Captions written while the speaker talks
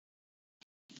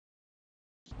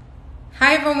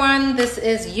Hi everyone, this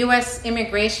is U.S.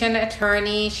 Immigration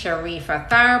Attorney Sharifa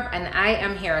Tharpe, and I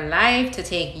am here live to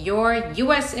take your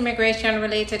U.S. immigration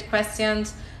related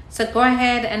questions. So go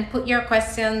ahead and put your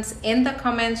questions in the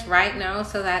comments right now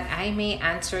so that I may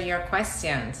answer your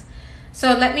questions.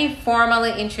 So let me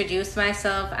formally introduce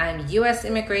myself. I'm U.S.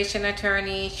 Immigration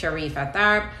Attorney Sharifa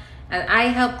Tharpe, and I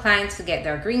help clients to get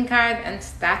their green card and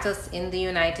status in the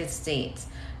United States.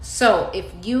 So if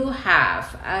you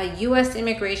have a U.S.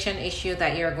 immigration issue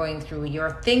that you're going through,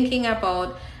 you're thinking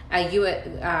about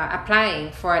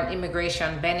applying for an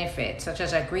immigration benefit, such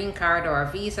as a green card or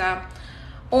a visa,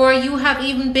 or you have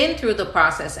even been through the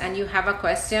process and you have a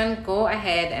question, go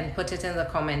ahead and put it in the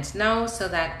comments now so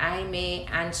that I may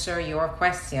answer your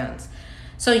questions.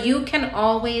 So you can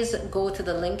always go to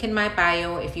the link in my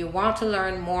bio if you want to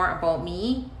learn more about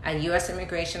me, a U.S.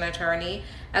 immigration attorney,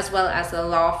 as well as the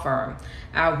law firm,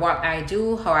 what I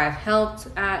do, how I've helped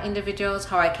individuals,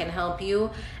 how I can help you.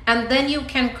 And then you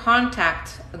can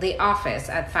contact the office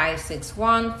at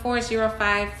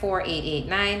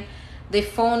 561-405-4889. The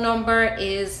phone number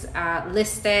is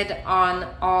listed on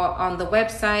the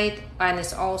website, and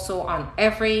it's also on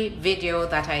every video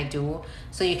that I do.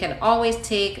 So you can always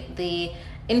take the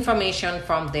information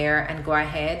from there and go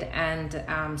ahead and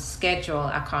schedule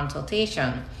a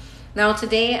consultation. Now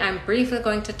today I'm briefly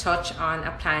going to touch on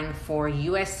applying for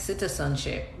U.S.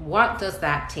 citizenship. What does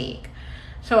that take?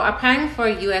 So applying for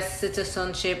U.S.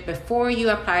 citizenship, before you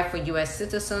apply for U.S.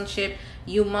 citizenship,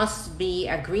 you must be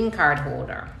a green card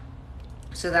holder.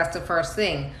 So that's the first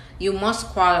thing. You must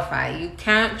qualify. You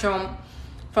can't jump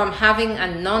from having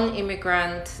a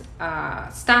non-immigrant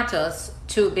status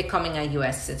to becoming a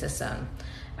U.S. citizen.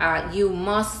 You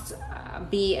must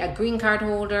be a green card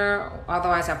holder,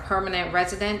 otherwise a permanent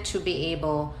resident, to be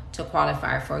able to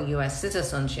qualify for U.S.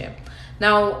 citizenship.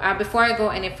 Now, before I go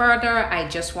any further, I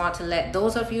just want to let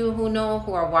those of you who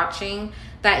are watching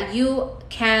that you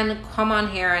can come on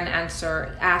here and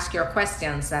ask your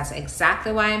questions. That's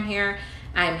exactly why I'm here.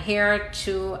 I'm here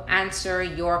to answer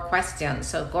your questions.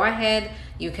 So go ahead,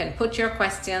 you can put your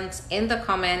questions in the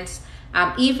comments.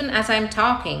 Even as I'm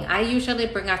talking, I usually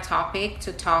bring a topic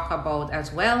to talk about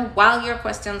as well while your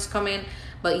questions come in,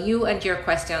 but you and your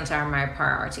questions are my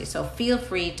priority. So feel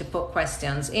free to put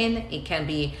questions in. It can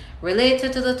be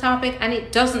related to the topic, and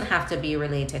it doesn't have to be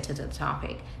related to the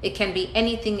topic. It can be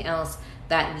anything else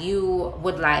that you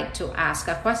would like to ask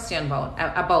a question about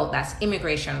that's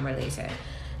immigration related.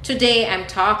 Today, I'm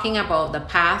talking about the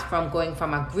path from going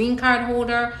from a green card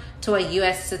holder to a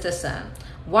U.S. citizen.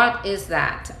 What is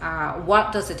that?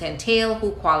 What does it entail?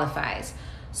 Who qualifies?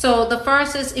 So the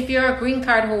first is, if you're a green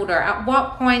card holder, at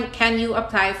what point can you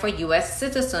apply for U.S.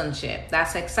 citizenship?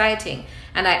 That's exciting.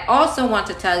 And I also want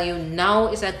to tell you,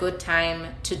 now is a good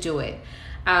time to do it.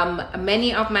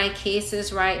 Many of my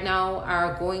cases right now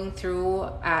are going through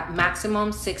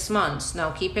maximum 6 months.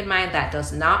 Now, keep in mind that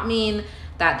does not mean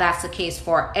that that's the case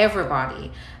for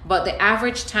everybody, but the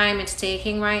average time it's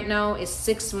taking right now is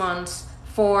 6 months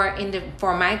for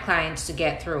my clients to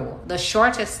get through. The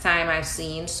shortest time I've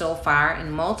seen so far in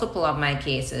multiple of my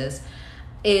cases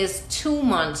is 2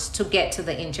 months to get to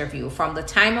the interview, from the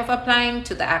time of applying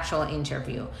to the actual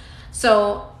interview.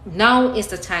 So now is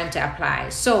the time to apply.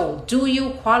 So do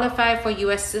you qualify for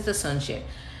U.S. citizenship?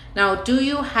 Now, do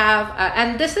you have,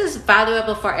 and this is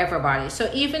valuable for everybody.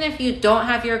 So even if you don't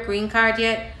have your green card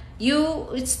yet,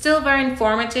 it's still very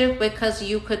informative, because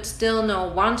you could still know,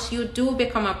 once you do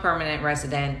become a permanent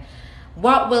resident,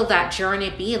 what will that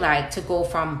journey be like to go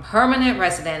from permanent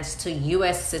residence to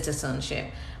U.S.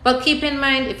 citizenship. But keep in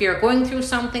mind, if you're going through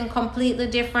something completely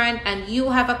different and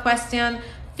you have a question,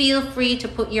 feel free to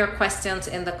put your questions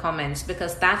in the comments,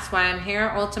 because that's why I'm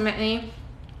here ultimately,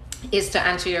 is to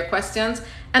answer your questions.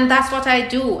 And that's what I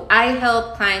do. I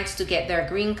help clients to get their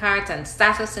green cards and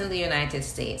status in the United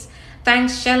States.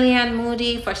 Thanks, Shelly Ann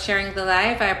Moody, for sharing the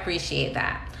live. I appreciate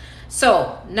that.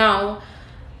 So now,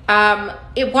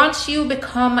 once you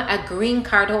become a green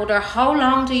card holder, how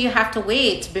long do you have to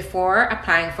wait before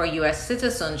applying for U.S.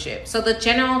 citizenship? So the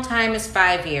general time is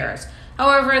 5 years.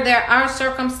 However, there are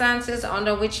circumstances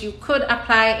under which you could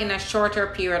apply in a shorter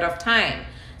period of time.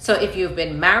 So if you've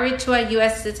been married to a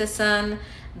U.S. citizen,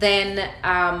 then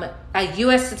a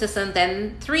U.S. citizen,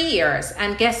 then 3 years.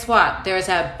 And guess what? There's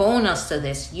a bonus to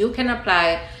this. You can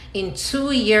apply in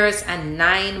 2 years and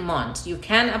 9 months. You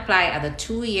can apply at the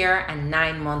 2 year and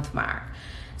 9 month mark.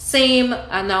 Same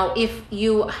now, if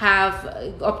you have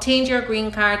obtained your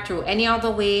green card through any other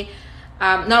way,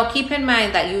 now keep in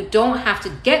mind that you don't have to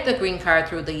get the green card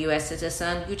through the U.S.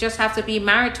 citizen. You just have to be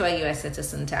married to a U.S.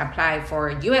 citizen to apply for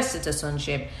U.S.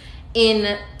 citizenship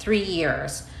in 3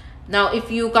 years. Now,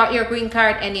 if you got your green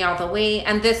card any other way,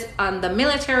 and this on the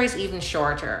military is even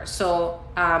shorter, so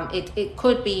it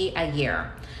could be a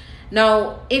year.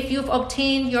 Now, if you've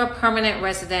obtained your permanent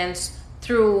residence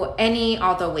through any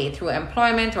other way, through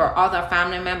employment or other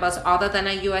family members other than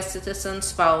a U.S. citizen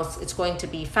spouse, it's going to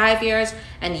be 5 years,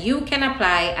 and you can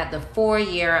apply at the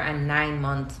 4-year and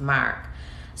 9-month mark.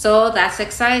 So that's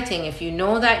exciting. If you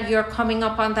know that you're coming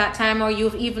up on that time, or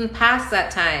you've even passed that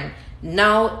time,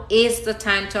 now is the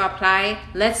time to apply.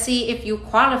 Let's see if you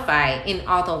qualify in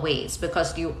other ways,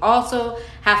 because you also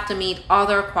have to meet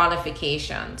other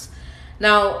qualifications.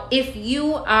 Now, if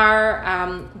you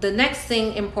are, the next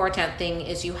important thing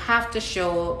is you have to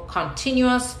show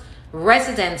continuous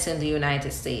residence in the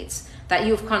United States, that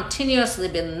you've continuously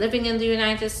been living in the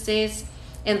United States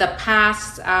in the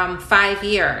past 5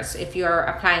 years, if you're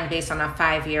applying based on a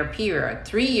 5-year period,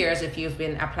 3 years if you're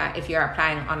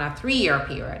applying on a 3-year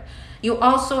period. You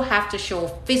also have to show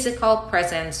physical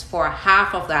presence for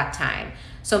half of that time.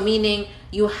 So meaning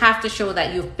you have to show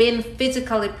that you've been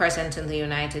physically present in the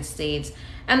United States.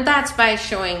 And that's by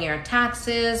showing your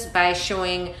taxes, by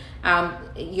showing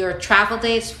your travel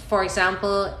dates. For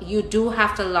example, you do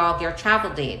have to log your travel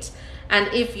dates. And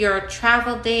if your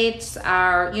travel dates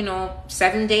are,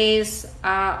 7 days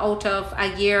out of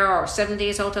a year, or 7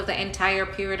 days out of the entire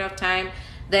period of time,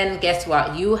 then guess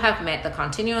what? You have met the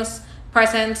continuous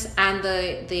presence and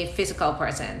the physical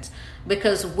presence.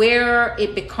 Because where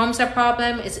it becomes a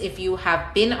problem is if you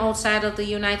have been outside of the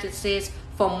United States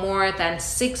for more than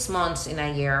 6 months in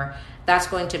a year. That's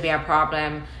going to be a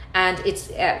problem. And it's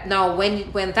now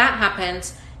when that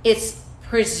happens, it's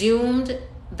presumed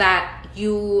that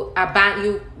you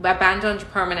abandoned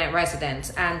permanent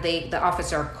residence, and the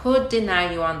officer could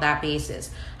deny you on that basis.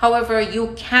 However,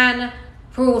 you can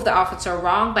prove the officer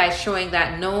wrong by showing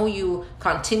that no, you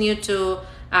continue to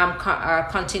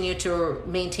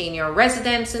maintain your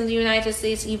residence in the United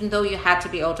States, even though you had to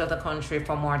be out of the country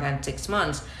for more than 6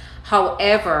 months.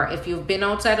 However, if you've been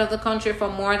outside of the country for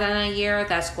more than a year,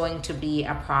 that's going to be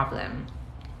a problem.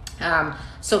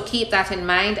 So keep that in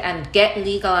mind and get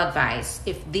legal advice.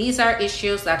 If these are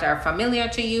issues that are familiar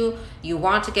to you, you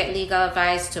want to get legal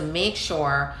advice to make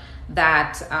sure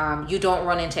that you don't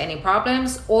run into any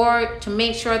problems, or to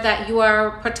make sure that you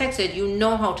are protected, you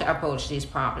know how to approach these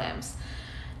problems.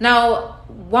 Now,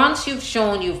 once you've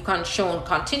shown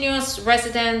continuous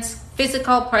residence,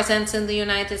 physical presence in the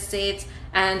United States,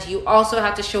 and you also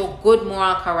have to show good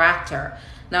moral character.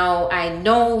 Now, I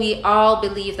know we all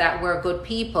believe that we're good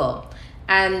people,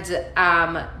 and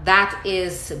that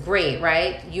is great,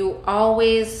 right? We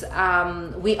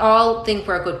all think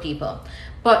we're good people.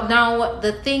 But now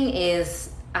the thing is,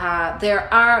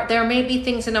 there may be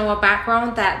things in our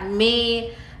background that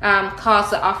may cause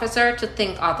the officer to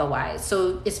think otherwise.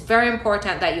 So it's very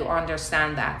important that you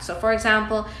understand that. So for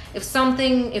example, if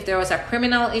there was a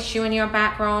criminal issue in your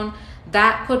background,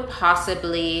 that could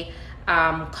possibly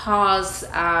cause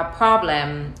a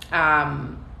problem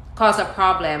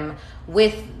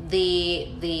with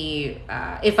the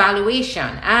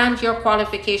evaluation and your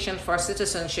qualification for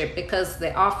citizenship, because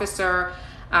the officer,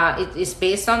 it is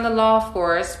based on the law, of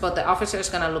course, but the officer is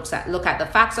going to look at the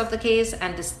facts of the case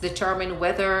and determine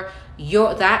whether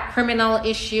that criminal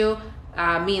issue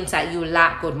means that you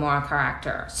lack good moral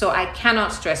character. So I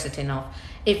cannot stress it enough.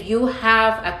 If you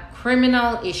have a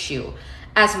criminal issue,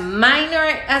 as minor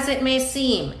as it may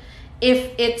seem,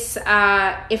 if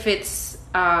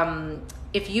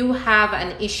you have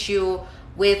an issue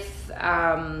with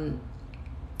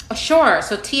sure.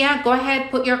 So Tia, go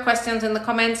ahead, put your questions in the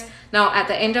comments. Now, at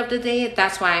the end of the day,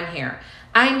 that's why I'm here.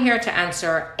 I'm here to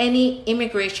answer any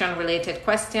immigration related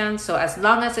questions. So as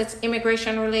long as it's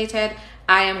immigration related,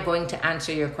 I am going to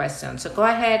answer your questions. So go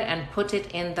ahead and put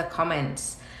it in the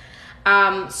comments.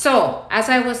 So as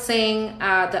I was saying,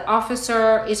 the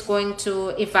officer is going to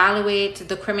evaluate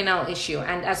the criminal issue,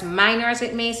 and as minor as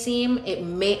it may seem, it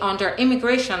may, under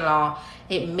immigration law,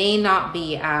 it may not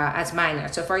be as minor.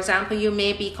 So for example, you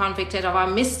may be convicted of a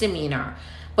misdemeanor,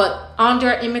 but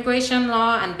under immigration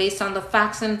law and based on the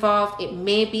facts involved, it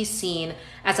may be seen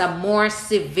as a more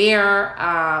severe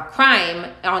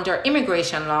crime under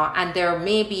immigration law, and there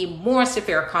may be more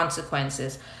severe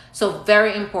consequences. So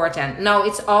very important. Now,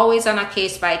 it's always on a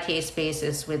case-by-case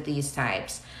basis with these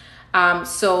types.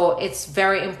 So it's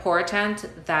very important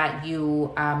that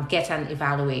you get an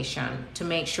evaluation to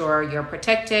make sure you're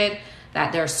protected,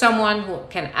 that there's someone who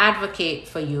can advocate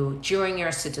for you during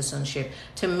your citizenship,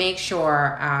 to make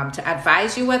sure, to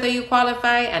advise you whether you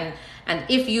qualify, and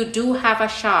if you do have a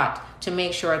shot, to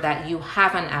make sure that you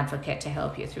have an advocate to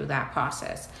help you through that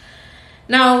process.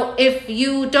 Now, if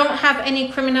you don't have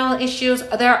any criminal issues,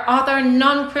 there are other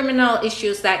non-criminal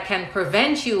issues that can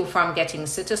prevent you from getting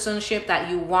citizenship that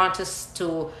you want us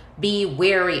to be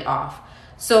wary of.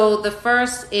 So the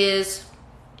first is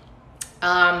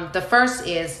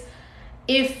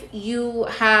if you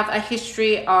have a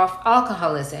history of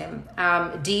alcoholism,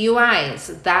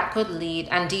 DUIs, that could lead,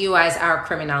 and DUIs are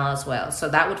criminal as well, so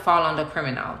that would fall under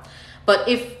criminal. But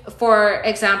if, for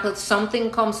example,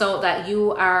 something comes out that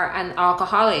you are an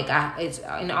alcoholic,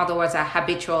 in other words, a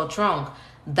habitual drunk,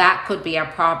 that could be a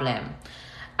problem.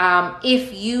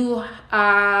 If you,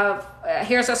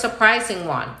 here's a surprising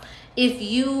one. If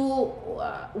you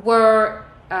were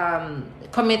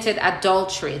committed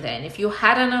adultery, then if you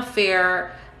had an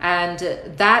affair and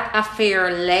that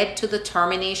affair led to the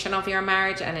termination of your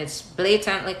marriage, and it's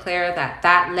blatantly clear that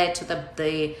that led to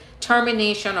the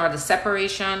termination or the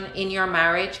separation in your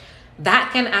marriage,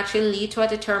 that can actually lead to a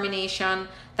determination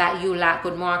that you lack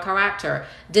good moral character.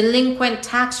 Delinquent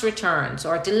tax returns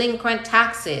or delinquent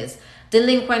taxes,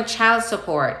 delinquent child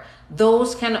support,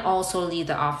 those can also lead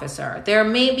the officer. There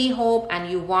may be hope, and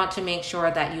you want to make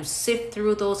sure that you sift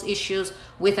through those issues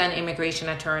with an immigration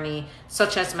attorney,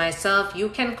 such as myself. You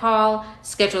can call,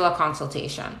 schedule a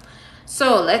consultation.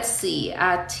 So let's see,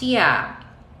 Tia.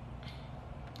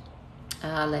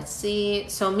 Let's see.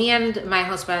 So me and my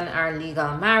husband are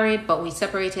legal married, but we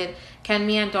separated. Can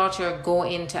me and daughter go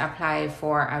in to apply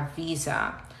for a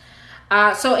visa?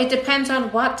 So it depends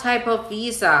on what type of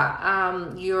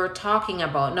visa you're talking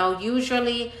about. Now,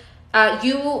 usually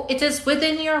it is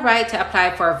within your right to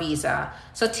apply for a visa.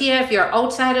 So Tia, if you're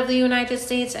outside of the United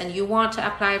States and you want to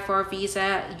apply for a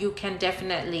visa, you can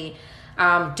definitely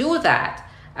do that.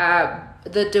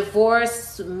 The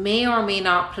divorce may or may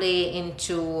not play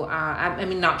into,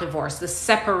 not divorce, the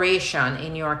separation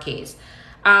in your case.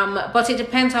 But it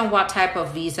depends on what type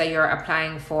of visa you're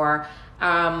applying for.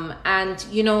 And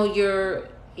you're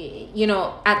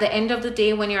at the end of the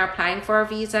day, when you're applying for a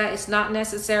visa, it's not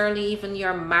necessarily even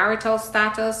your marital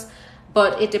status,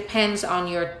 but it depends on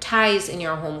your ties in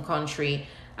your home country.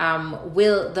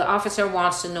 The officer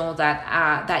wants to know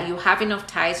that you have enough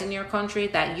ties in your country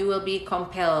that you will be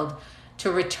compelled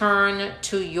to return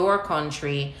to your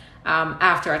country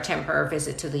after a temporary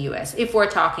visit to the US, if we're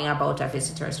talking about a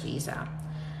visitor's visa.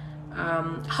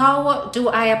 How do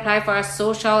I apply for a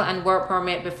social and work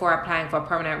permit before applying for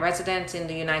permanent residence in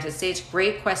the United States?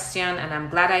 Great question, and I'm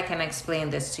glad I can explain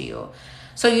this to you.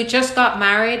 So you just got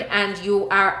married, and you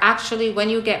are actually, when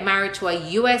you get married to a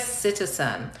US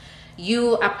citizen,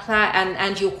 you apply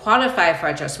and you qualify for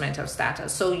adjustment of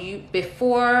status. So you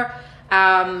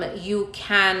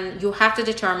have to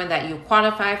determine that you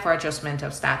qualify for adjustment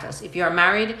of status. If you're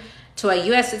married to a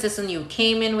US citizen, you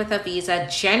came in with a visa,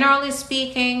 generally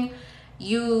speaking,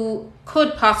 you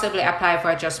could possibly apply for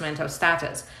adjustment of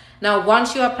status. Now,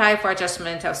 once you apply for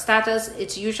adjustment of status,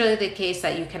 it's usually the case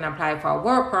that you can apply for a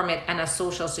work permit and a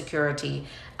social security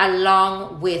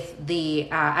along with the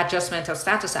adjustment of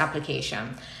status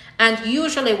application. And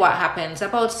usually what happens,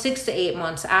 about 6 to 8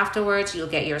 months afterwards, you'll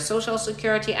get your social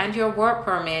security and your work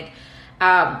permit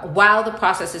while the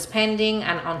process is pending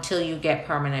and until you get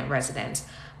permanent residence.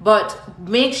 But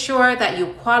make sure that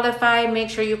you qualify, make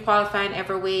sure you qualify in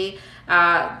every way.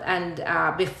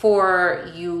 Before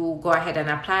you go ahead and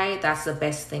apply, that's the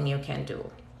best thing you can do.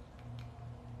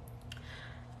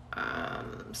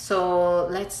 So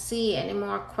let's see, any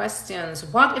more questions?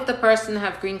 What if the person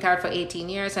have green card for 18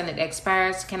 years and it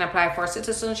expires, can apply for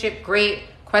citizenship? Great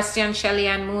question, Shelly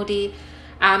and Moody.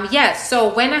 Yes,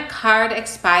 so when a card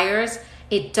expires,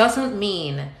 it doesn't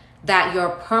mean that your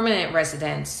permanent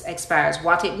residence expires.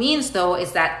 What it means though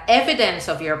is that evidence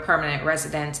of your permanent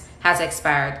residence has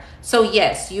expired. So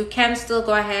yes, you can still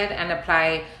go ahead and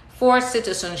apply for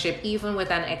citizenship even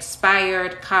with an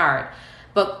expired card.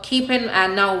 But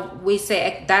now we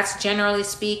say that's generally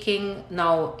speaking.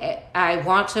 Now I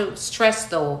want to stress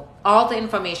though, all the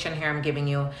information here I'm giving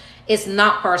you is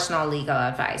not personal legal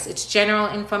advice. It's general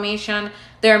information.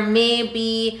 There may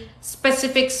be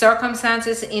specific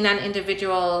circumstances in an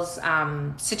individual's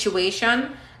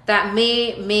situation that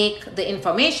may make the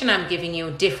information I'm giving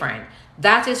you different.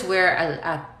 That is where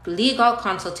a legal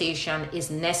consultation is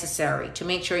necessary to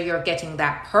make sure you're getting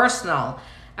that personal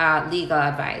legal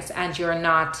advice and you're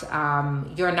not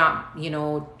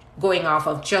going off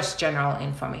of just general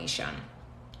information.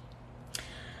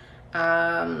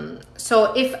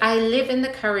 So if I live in the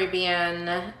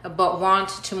Caribbean but want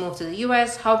to move to the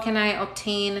US, how can I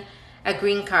obtain a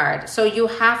green card? So you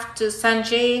have to,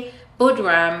 Sanjay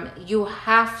Budram, you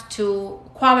have to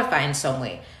qualify in some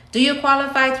way. Do you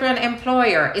qualify through an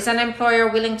employer? Is an employer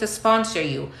willing to sponsor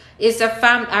you?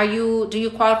 Do you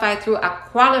qualify through a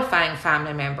qualifying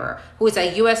family member who is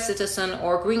a U.S. citizen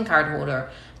or green card holder?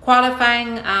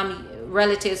 Qualifying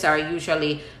relatives are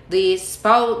usually the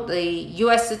spouse, the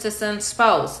U.S. citizen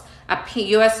spouse, a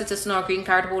U.S. citizen or green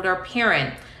card holder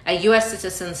parent, a U.S.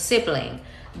 citizen sibling.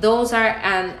 Those are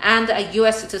and a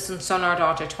U.S. citizen son or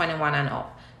daughter 21 and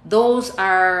up. Those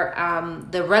are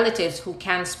the relatives who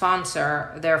can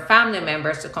sponsor their family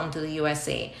members to come to the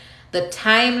USA. The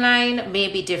timeline may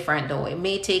be different though. It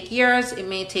may take years. It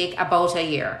may take about a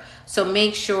year. So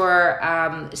make sure,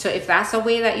 so if that's a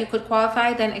way that you could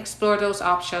qualify, then explore those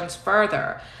options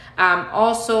further.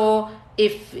 Also,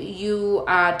 if you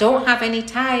don't have any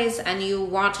ties and you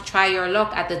want to try your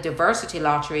luck at the diversity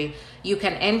lottery, you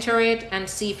can enter it and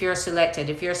see if you're selected.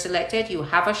 If you're selected, you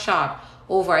have a shot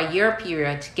over a year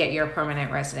period to get your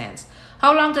permanent residence.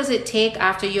 How long does it take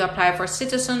after you apply for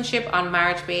citizenship on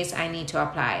marriage base? I need to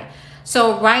apply.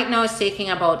 So right now it's taking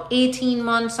about 18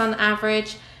 months on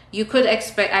average. You could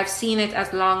expect, I've seen it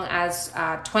as long as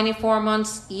 24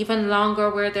 months, even longer,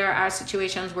 where there are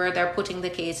situations where they're putting the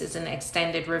cases in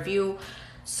extended review.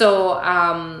 So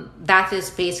that is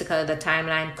basically the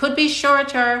timeline. Could be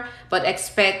shorter, but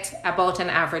expect about an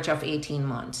average of 18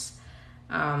 months.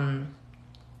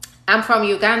 I'm from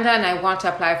Uganda and I want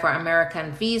to apply for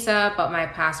American visa, but my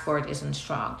passport isn't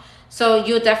strong. So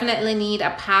you definitely need a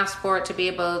passport to be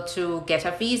able to get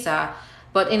a visa.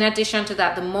 But in addition to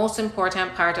that, the most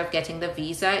important part of getting the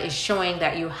visa is showing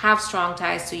that you have strong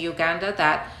ties to Uganda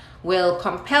that will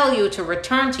compel you to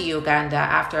return to Uganda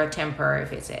after a temporary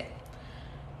visit.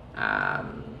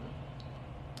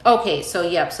 Okay, so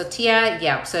yep, so Tia,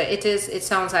 yep, so it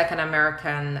sounds like an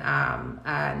American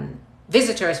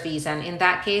visitor's visa, and in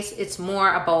that case it's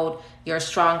more about your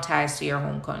strong ties to your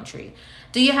home country.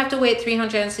 Do you have to wait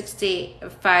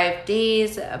 365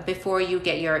 days before you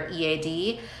get your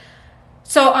EAD?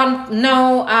 So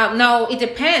no, it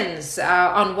depends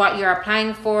on what you're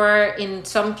applying for. In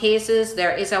some cases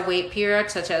there is a wait period,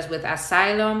 such as with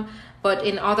asylum, but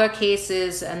in other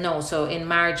cases no. So in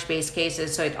marriage-based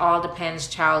cases, so it all depends,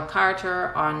 child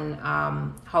Carter, on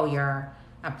how you're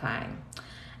applying.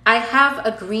 I have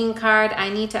a green card. I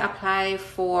need to apply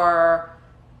for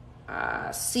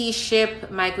C-ship.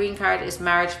 My green card is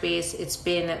marriage-based. It's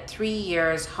been 3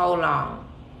 years. How long?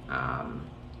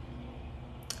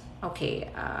 Okay,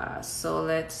 so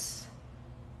let's...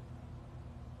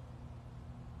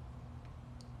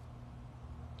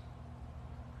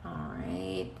 All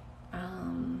right.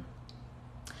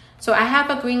 So I have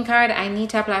a green card. I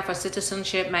need to apply for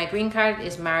citizenship. My green card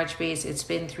is marriage-based. It's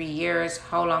been 3 years.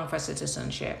 How long for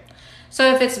citizenship?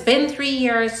 So if it's been 3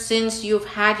 years since you've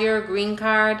had your green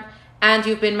card and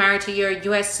you've been married to your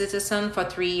U.S. citizen for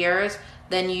 3 years,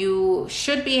 then you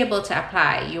should be able to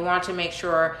apply. You want to make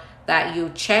sure that you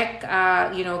check,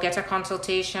 get a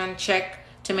consultation, check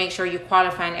to make sure you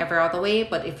qualify in every other way.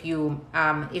 But if you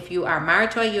are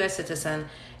married to a U.S. citizen,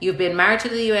 you've been married to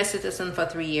the U.S. citizen for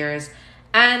 3 years,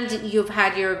 and you've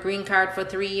had your green card for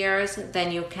 3 years,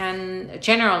 then you can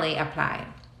generally apply.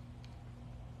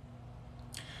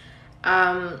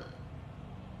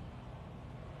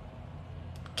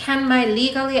 Can my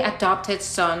legally adopted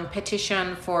son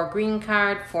petition for green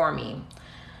card for me?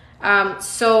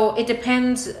 So it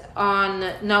depends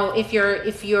on, now if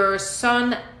your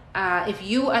son, if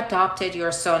you adopted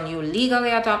your son, you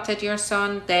legally adopted your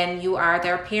son, then you are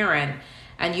their parent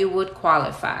and you would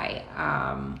qualify.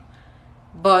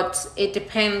 But it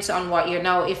depends on what you're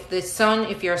now. If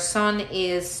your son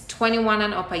is 21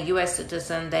 and up, a U.S.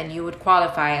 citizen, then you would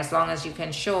qualify as long as you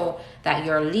can show that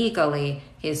you're legally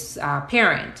his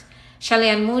parent. Shelley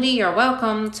and Moody, you're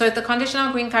welcome. So if the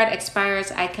conditional green card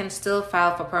expires, I can still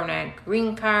file for permanent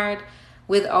green card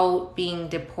without being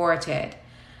deported.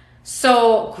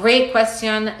 So great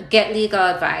question. Get legal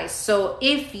advice. So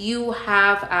if you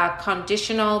have a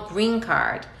conditional green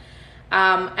card,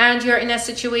 and you're in a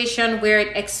situation where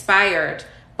it expired,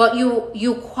 but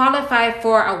you qualify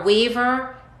for a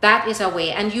waiver, that is a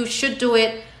way, and you should do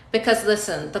it, because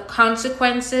listen, the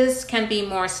consequences can be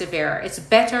more severe. It's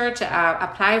better to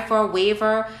apply for a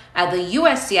waiver at the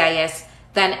USCIS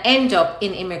than end up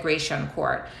in immigration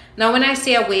court. Now, when I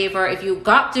say a waiver, if you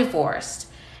got divorced,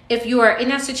 if you are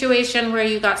in a situation where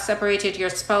you got separated, your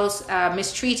spouse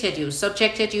mistreated you,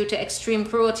 subjected you to extreme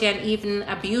cruelty, and even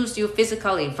abused you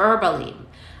physically, verbally,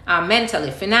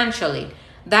 mentally, financially,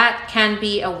 that can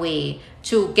be a way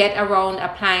to get around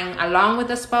applying along with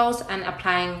the spouse and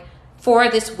applying for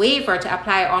this waiver to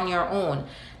apply on your own.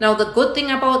 Now, the good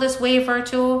thing about this waiver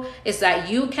too is that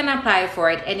you can apply for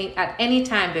it at any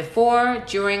time before,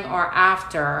 during, or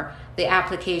after the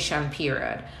application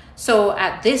period. So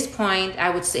at this point, I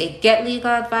would say get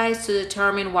legal advice to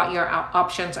determine what your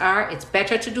options are. It's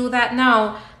better to do that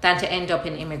now than to end up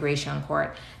in immigration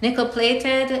court. Nickel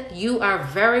plated, you are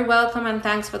very welcome, and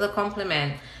thanks for the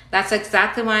compliment. That's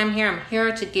exactly why I'm here. I'm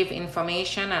here to give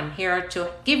information. I'm here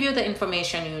to give you the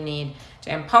information you need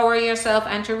to empower yourself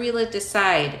and to really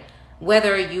decide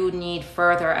whether you need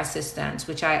further assistance,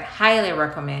 which I highly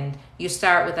recommend. You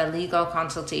start with a legal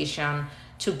consultation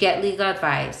to get legal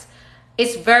advice.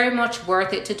 It's very much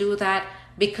worth it to do that,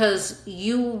 because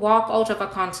you walk out of a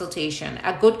consultation,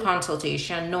 a good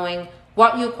consultation, knowing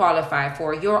what you qualify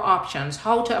for, your options,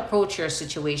 how to approach your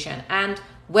situation, and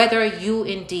whether you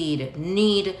indeed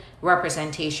need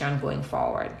representation going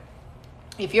forward.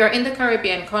 If you're in the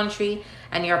Caribbean country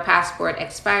and your passport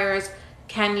expires,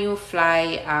 can you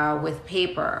fly with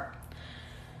paper?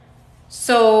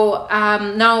 So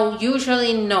now,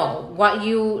 usually no. What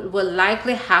you will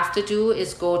likely have to do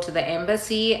is go to the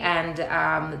embassy, and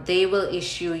they will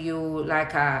issue you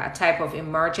like a type of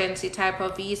emergency type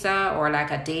of visa, or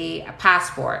like a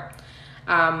passport.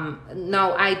 Now,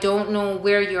 I don't know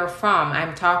where you're from.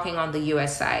 I'm talking on the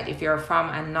US side. If you're from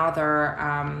another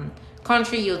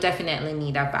country, you'll definitely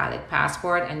need a valid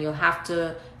passport, and you'll have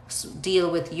to deal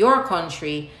with your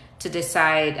country to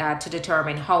decide, to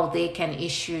determine how they can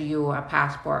issue you a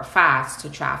passport fast to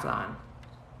travel on.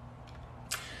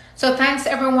 So thanks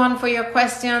everyone for your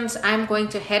questions. I'm going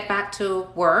to head back to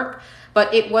work,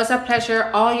 but it was a pleasure.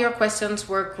 All your questions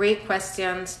were great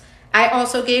questions. I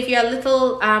also gave you a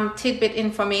little tidbit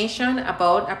information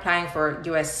about applying for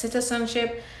US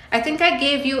citizenship. I think I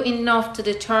gave you enough to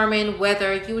determine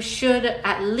whether you should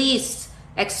at least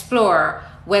explore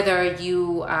whether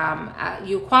you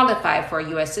qualify for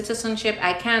US citizenship.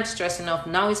 I can't stress enough,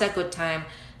 now is a good time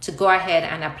to go ahead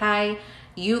and apply.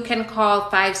 You can call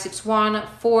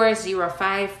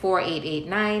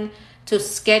 561-405-4889 to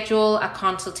schedule a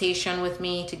consultation with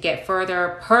me to get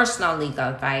further personal legal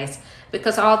advice,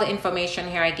 because all the information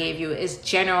here I gave you is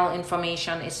general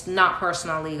information. It's not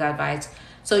personal legal advice.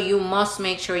 So you must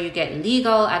make sure you get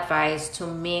legal advice to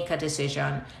make a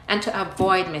decision and to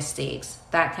avoid mistakes.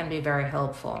 That can be very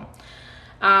helpful.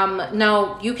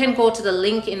 Now, you can go to the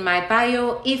link in my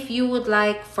bio if you would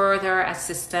like further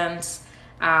assistance.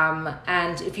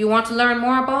 And if you want to learn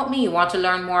more about me,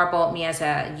 as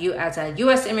a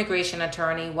U.S. immigration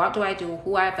attorney, what do I do?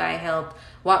 Who have I helped?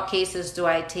 What cases do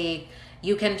I take?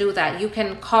 You can do that. You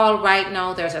can call right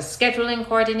now. There's a scheduling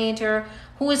coordinator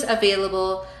who is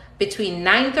available between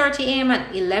 9:30 a.m. and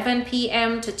 11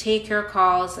 p.m. to take your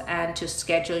calls and to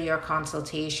schedule your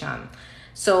consultation.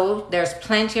 So there's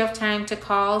plenty of time to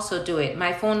call, so do it.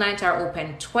 My phone lines are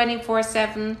open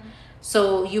 24/7,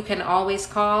 so you can always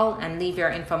call and leave your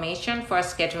information for a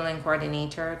scheduling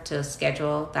coordinator to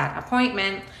schedule that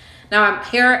appointment. Now, I'm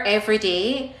here every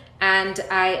day, and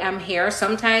I am here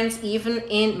sometimes even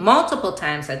in multiple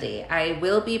times a day. I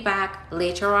will be back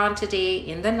later on today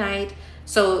in the night,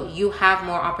 so you have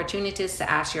more opportunities to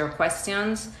ask your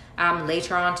questions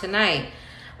later on tonight.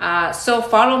 So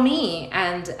follow me,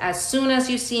 and as soon as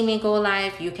you see me go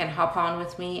live, you can hop on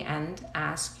with me and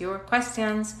ask your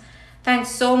questions. Thanks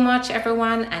so much,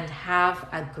 everyone, and have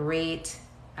a great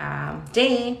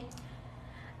day.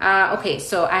 Okay,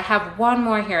 so I have one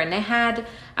more here. Nehad,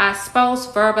 spouse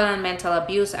verbal and mental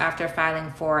abuse after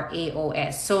filing for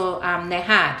AOS. So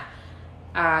Nehad,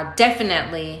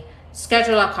 definitely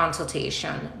schedule a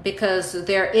consultation, because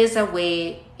there is a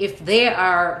way. If they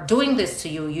are doing this to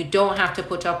you, you don't have to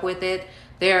put up with it.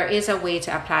 There is a way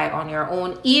to apply on your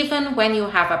own, even when you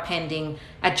have a pending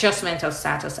adjustment of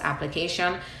status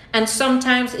application. And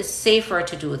sometimes it's safer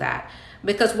to do that,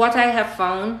 because what I have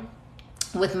found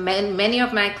with many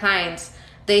of my clients,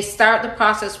 they start the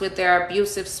process with their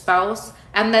abusive spouse,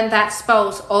 and then that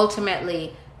spouse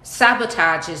ultimately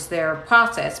sabotages their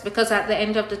process, because at the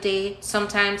end of the day,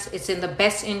 sometimes it's in the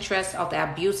best interest of the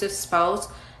abusive spouse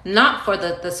not for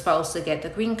the spouse to get the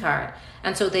green card.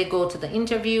 And so they go to the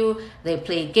interview, they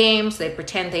play games, they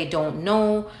pretend they don't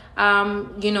know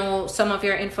some of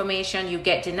your information, you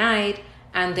get denied,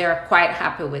 and they're quite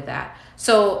happy with that.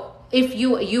 So if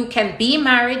you can be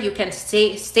married, you can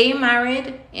stay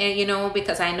married,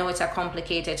 because I know it's a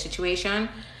complicated situation.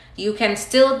 You can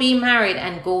still be married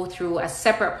and go through a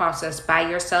separate process by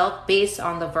yourself based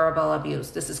on the verbal abuse.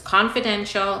 This is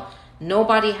confidential.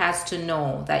 Nobody has to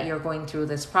know that you're going through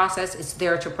this process. It's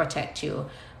there to protect you.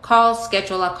 Call,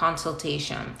 schedule a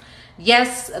consultation.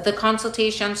 Yes, the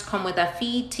consultations come with a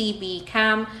fee, TB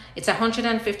CAM. It's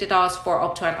 $150 for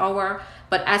up to an hour.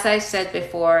 But as I said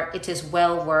before, it is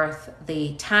well worth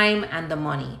the time and the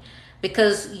money,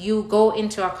 because you go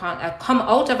into come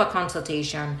out of a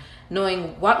consultation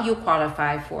knowing what you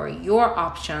qualify for, your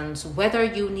options, whether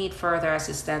you need further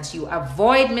assistance, you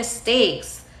avoid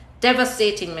mistakes,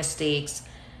 devastating mistakes,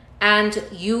 and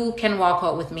you can walk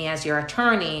out with me as your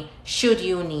attorney should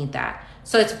you need that.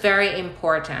 So it's very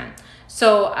important.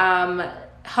 So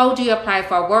how do you apply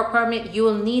for a work permit? You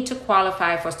will need to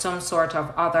qualify for some sort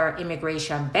of other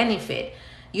immigration benefit.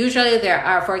 Usually there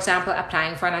are, for example,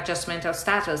 applying for an adjustment of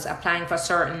status, applying for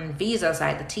certain visas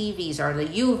like the T visa or the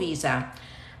U visa,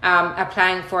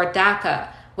 applying for DACA.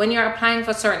 When you're applying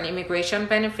for certain immigration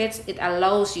benefits, it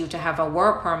allows you to have a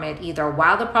work permit either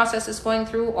while the process is going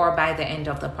through or by the end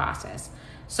of the process.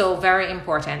 So very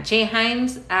important. Jay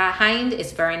Hind,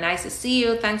 it's very nice to see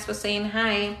you. Thanks for saying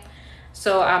hi.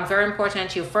 So very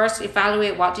important you first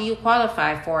evaluate what do you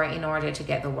qualify for in order to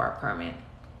get the work permit.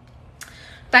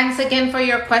 Thanks again for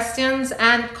your questions,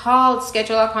 and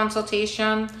schedule a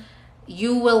consultation.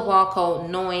 You will walk out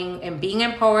knowing and being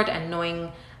empowered and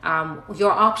knowing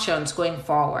your options going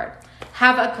forward.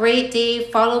 Have a great day.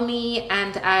 Follow me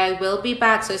and I will be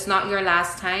back. So it's not your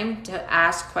last time to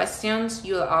ask questions.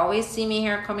 You'll always see me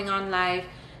here coming on live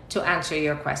to answer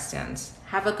your questions.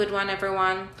 Have a good one,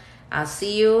 everyone. I'll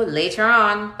see you later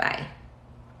on. Bye.